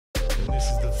This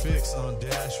is The Fix on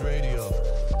Dash Radio.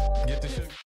 Get the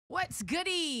shit. What's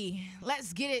goody?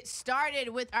 Let's get it started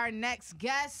with our next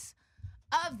guest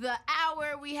of the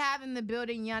hour. We have in the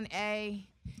building Young A.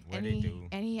 What it do?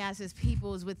 And he has his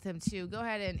peoples with him too. Go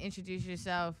ahead and introduce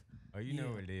yourself. Oh, you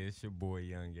know what it is. It's your boy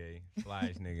Young A,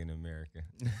 flyest nigga in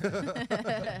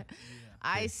America.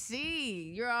 I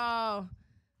see. You're all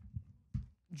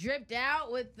dripped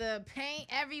out with the paint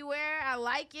everywhere. I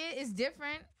like it. It's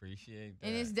different. Appreciate that.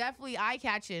 And it's definitely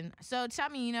eye-catching. So tell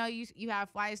me, you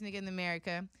have flyest nigga in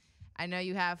America. I know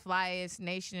you have flyest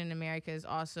nation in America is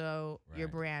also your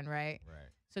brand, right? Right.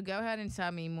 So go ahead and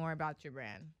tell me more about your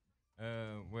brand.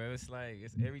 Well, it's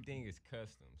everything is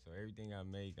custom. So everything I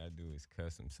make, I do is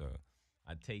custom. So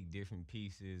I take different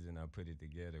pieces and I put it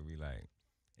together. We like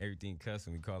everything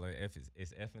custom. We call it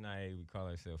it's FNIA. We call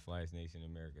ourselves Flyest Nation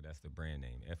in America. That's the brand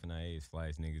name. FNIA is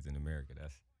Flyest Niggas in America.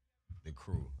 That's the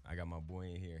crew. I got my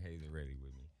boy in here, Hazel, ready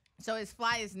with me. So it's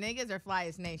Flyest Niggas or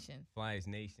Flyest Nation? Flyest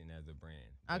Nation as a brand.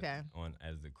 Okay.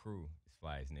 As the crew, it's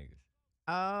Flyest Niggas.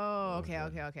 Oh, okay.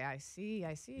 I see.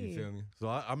 You feel me? So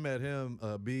I met him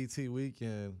BET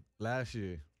Weekend last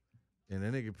year. And the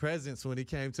nigga presents when he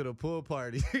came to the pool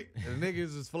party. The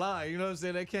niggas was fly. You know what I'm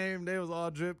saying? They came, they was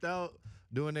all dripped out,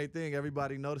 doing their thing.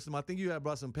 Everybody noticed them. I think you had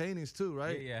brought some paintings too,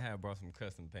 right? Yeah, I had brought some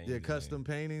custom paintings. Yeah, custom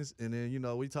paintings. And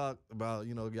then, we talked about,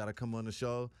 got to come on the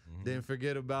show. Didn't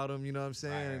forget about him, you know what I'm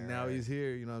saying? Right, and now he's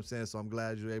here, you know what I'm saying? So I'm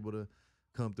glad you're able to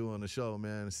come through on the show,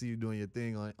 man, and see you doing your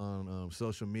thing on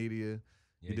social media.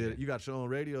 You got your own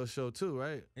radio show too,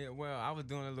 right? Yeah, well, I was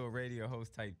doing a little radio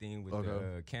host type thing with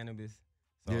the cannabis.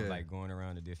 So I was like going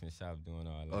around to different shops doing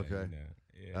all that. Okay.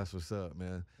 Yeah. That's what's up,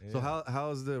 man. Yeah. So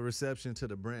how's the reception to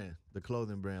the brand, the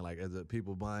clothing brand? Like, is it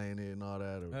people buying it and all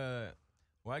that? Or?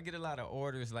 Well, I get a lot of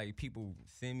orders, like people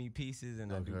send me pieces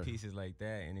and I do pieces like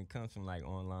that. And it comes from like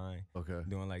online. Okay.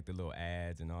 Doing like the little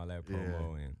ads and all that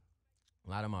promo. And a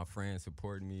lot of my friends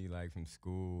support me, like from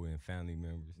school and family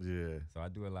members. Yeah. So I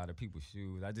do a lot of people's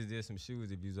shoes. I just did some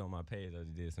shoes. If you was on my page, I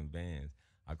just did some Vans.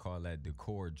 I call that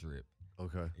decor drip.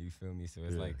 Okay. You feel me? So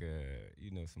it's like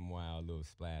some wild little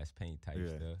splash paint type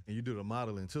stuff. And you do the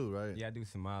modeling too, right? Yeah, I do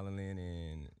some modeling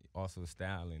and also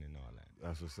styling and all that.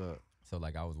 That's what's up. So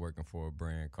like I was working for a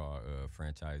brand called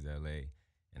Franchise LA,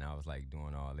 and I was like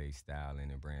doing all their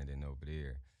styling and branding over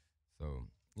there. So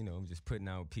just putting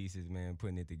out pieces, man,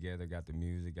 putting it together. Got the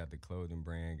music, got the clothing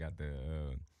brand, got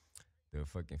the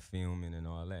fucking filming and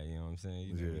all that. You know what I'm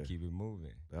saying? You keep it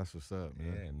moving. That's what's up,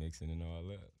 man. Yeah, mixing it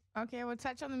all up. Okay, well,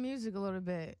 touch on the music a little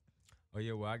bit. Oh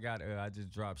yeah, well I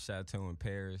just dropped Chateau in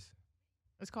Paris.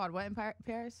 It's called what in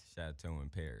Paris? Chateau in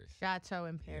Paris. Chateau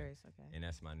in Paris, okay. And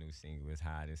that's my new single. It's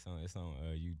hot. It's on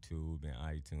YouTube and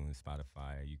iTunes,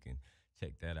 Spotify. You can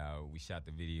check that out. We shot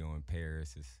the video in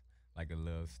Paris. It's like a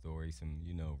love story, some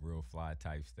real fly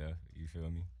type stuff. You feel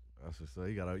me? That's what's up.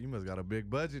 You must got a big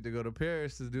budget to go to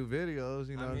Paris to do videos.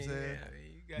 You know what I'm saying?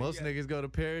 Yeah, most niggas go to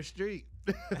Paris Street.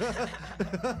 You know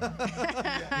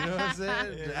what I'm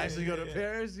saying? To actually go to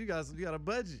Paris, you got a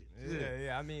budget.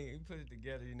 Yeah. I mean, you put it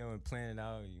together, and plan it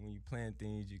out. When you plan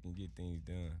things, you can get things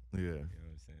done. Yeah. You know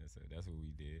what I'm saying? So that's what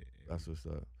we did. That's what's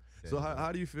up. So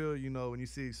how do you feel, when you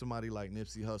see somebody like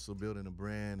Nipsey Hussle building a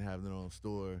brand, having their own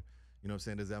store, you know what I'm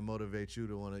saying? Does that motivate you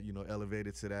to want to, elevate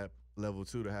it to that level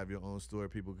too, to have your own store?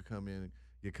 People could come in,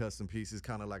 get custom pieces,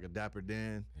 kind of like a Dapper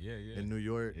Dan in New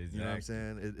York. Exactly. You know what I'm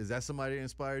saying? Is that somebody that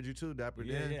inspired you too, Dapper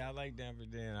Dan? Yeah, I like Dapper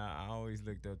Dan. I always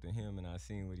looked up to him and I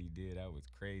seen what he did. That was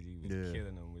crazy. He was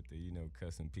killing them with the,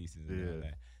 custom pieces and all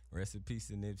that. Rest in peace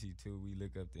to Nipsey too. We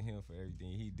look up to him for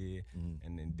everything he did.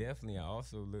 And then definitely I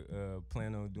also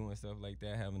plan on doing stuff like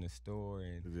that, having a store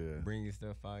and bringing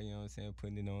stuff out, you know what I'm saying,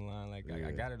 putting it online. Like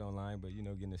I got it online, but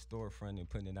getting a storefront and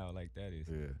putting it out like that is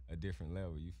a different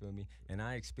level, you feel me? And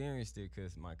I experienced it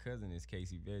because my cousin is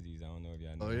Casey Veggies. I don't know if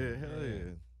y'all know. Oh yeah, hell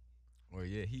yeah. Well,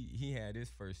 yeah, he had his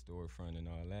first storefront and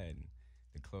all that, and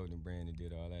the clothing brand and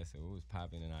did all that, so it was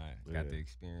popping, and I got to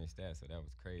experience that, so that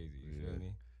was crazy, you feel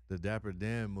me? The Dapper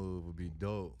Dan move would be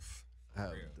dope.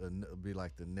 Be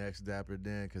like the next Dapper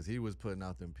Dan, because he was putting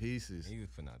out them pieces. He was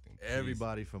putting out them pieces.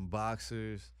 Everybody from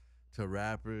boxers to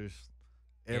rappers,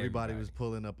 everybody was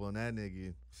pulling up on that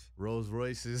nigga. Rolls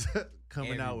Royces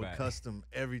coming out with custom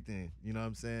everything. You know what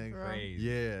I'm saying? Crazy.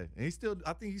 Yeah. And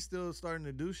I think he's still starting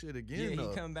to do shit again. Yeah,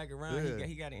 he coming back around.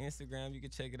 He got an Instagram. You can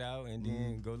check it out and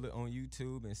then go look on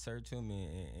YouTube and search him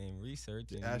and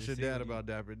research. And ask your dad about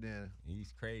Dapper Dan.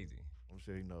 He's crazy. I'm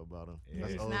sure you know about him. Yeah.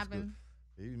 That's He's old snapping.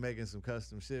 school. He's making some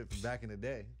custom shit from back in the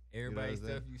day. Everybody's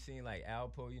stuff you seen, like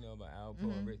Alpo, about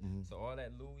Alpo. So all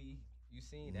that Louis you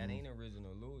seen, that ain't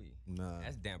original Louis. Nah.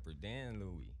 That's Dapper Dan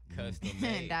Louis. custom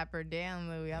made. Dapper Dan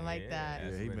Louis. I like that.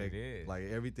 Yeah, he what make it is. like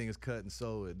everything is cut and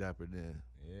sold at Dapper Dan.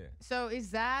 Yeah. So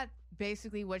is that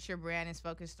basically what your brand is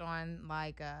focused on?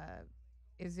 Like,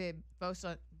 is it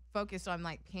focused on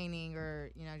like painting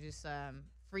or just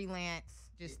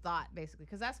freelance, just thought basically?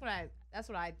 Because that's what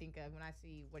I think of when I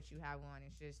see what you have on.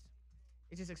 It's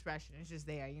just expression. It's just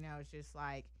there. It's just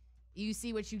like you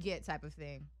see what you get type of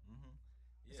thing.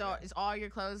 Yeah, So is all your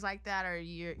clothes like that, or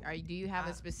do you have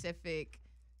a specific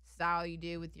style you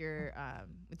do with your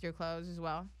clothes as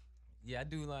well? Yeah, I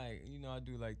do like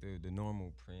the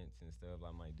normal prints and stuff.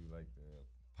 I might do like the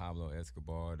Pablo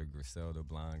Escobar, the Griselda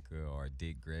Blanca, or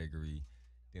Dick Gregory,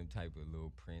 them type of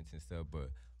little prints and stuff. But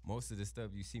most of the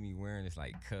stuff you see me wearing is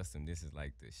like custom. This is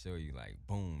like to show you like,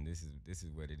 boom, this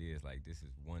is what it is. Like this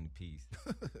is one piece.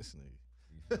 This nigga.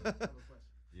 You feel me?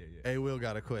 Yeah. Hey, Will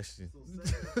got a question. So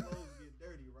say your clothes get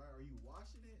dirty, right? Are you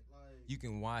washing it? Like You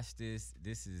can wash this.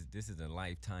 This is a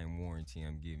lifetime warranty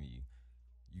I'm giving you.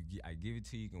 I give it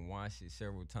to you. You can wash it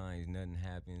several times. Nothing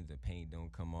happens. The paint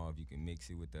don't come off. You can mix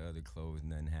it with the other clothes.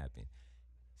 Nothing happen.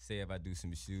 Say if I do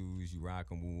some shoes, you rock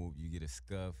them, whoop, you get a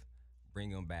scuff,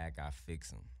 bring them back. I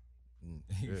fix them.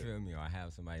 You feel me? Or I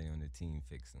have somebody on the team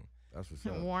fix them. That's what's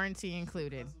up. Warranty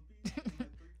included. custom piece, like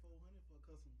 $300-400 for a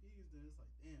custom piece, then it's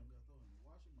like, damn, gotta throw it in the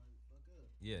washer, might fuck up.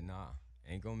 Yeah, nah,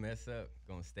 ain't gonna mess up.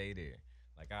 Gonna stay there.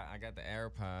 Like I got the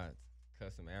AirPods,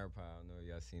 custom AirPod. I know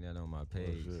y'all seen that on my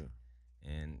page. Oh, shit.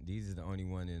 And these is the only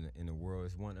one in the world.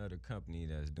 It's one other company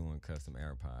that's doing custom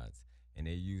AirPods, and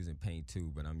they're using paint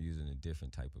too, but I'm using a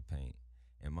different type of paint.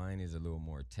 And mine is a little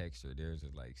more texture. Theirs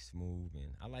is like smooth,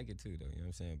 and I like it too, though. You know what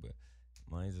I'm saying? But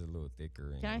mine's is a little thicker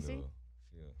and Can I a see? little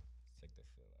feel. Check the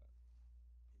feel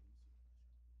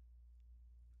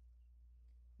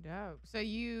out. Dope. So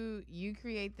you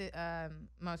create the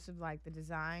most of like the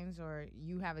designs, or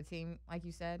you have a team, like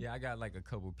you said? Yeah, I got like a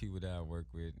couple people that I work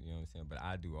with. You know what I'm saying? But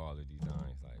I do all the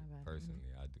designs. Like Okay.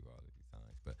 personally, I do all the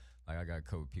designs. But like I got a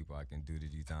couple people I can do the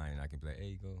design, and I can be like,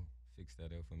 hey, go fix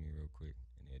that up for me real quick,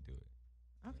 and they'll do it.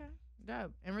 Okay.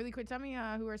 Dope. And really quick, tell me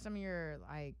who are some of your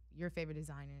favorite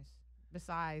designers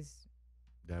besides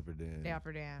Dapper Dan.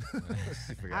 Dapper Dan?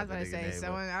 She forgot I was about that to nigga say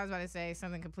name, I was about to say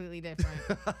something completely different.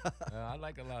 I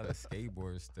like a lot of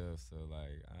skateboard stuff. So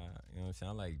like, you know what I'm saying?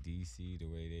 I like DC the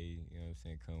way they, you know what I'm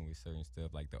saying, come with certain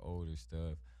stuff like the older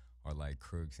stuff, or like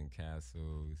Crooks and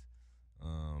Castles,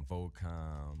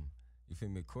 Volcom. You feel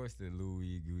me? Of course, the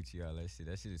Louis, Gucci, all that shit.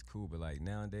 That shit is cool. But like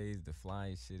nowadays, the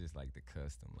fly shit is like the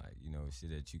custom, like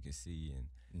shit that you can see and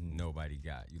nobody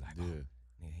got. You like, oh,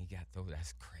 man, he got those.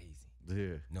 That's crazy.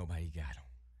 Yeah. Nobody got him.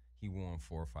 He wore them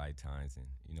 4 or 5 times and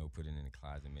put it in the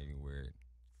closet, maybe wear it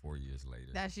 4 years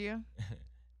later. That's you?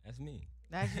 That's me.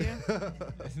 That's you?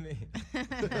 That's me.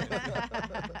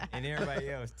 And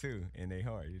everybody else too, in their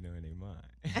heart, in their mind.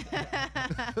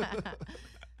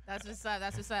 That's what's up.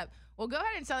 That's what's up. Well, go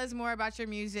ahead and tell us more about your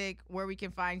music, where we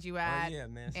can find you at, Oh yeah,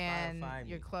 man. and Spotify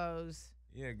your me. clothes.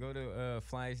 Yeah, go to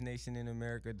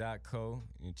flyestnationinamerica.co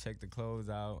and check the clothes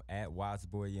out at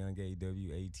Wattsboy Young A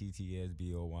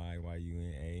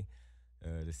WATTSBOYYUNA.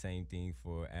 The same thing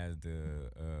as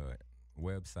the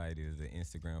website is the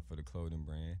Instagram for the clothing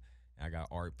brand. I got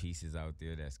art pieces out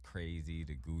there that's crazy.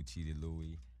 The Gucci, the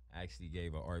Louis. I actually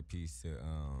gave an art piece to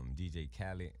DJ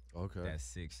Khaled. Okay. That's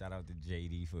sick. Shout out to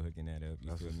JD for hooking that up. You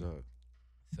That's feel what's me? up.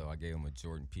 So I gave him a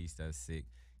Jordan piece that's sick.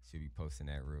 Should be posting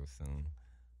that real soon.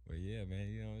 But yeah,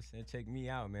 man, you know what I'm saying? Check me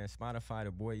out, man. Spotify,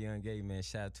 the boy Young Gay, man.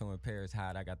 Chateau in Paris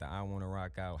Hot. I got the I Wanna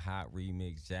Rock Out Hot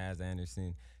remix, Jazz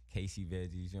Anderson, Casey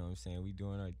Veggies, you know what I'm saying? We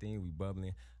doing our thing, we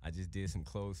bubbling. I just did some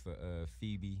clothes for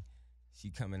Phoebe. She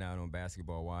coming out on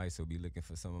Basketball Wives, so be looking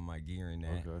for some of my gear in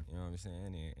that. Okay. You know what I'm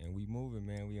saying? And we moving,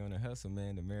 man. We on the hustle,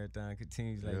 man. The marathon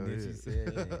continues, like Hell Nipsey yeah. said.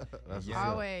 And, That's and what's yeah, up.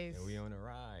 Always. And we on the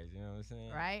rise, you know what I'm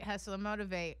saying? Right? Hustle and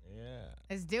motivate. Yeah.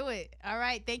 Let's do it. All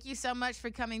right. Thank you so much for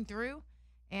coming through.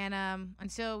 And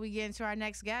until we get into our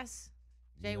next guest,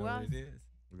 Jay You know what Wells. it is.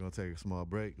 We're going to take a small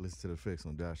break. Listen to The Fix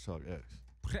on Dash Talk X.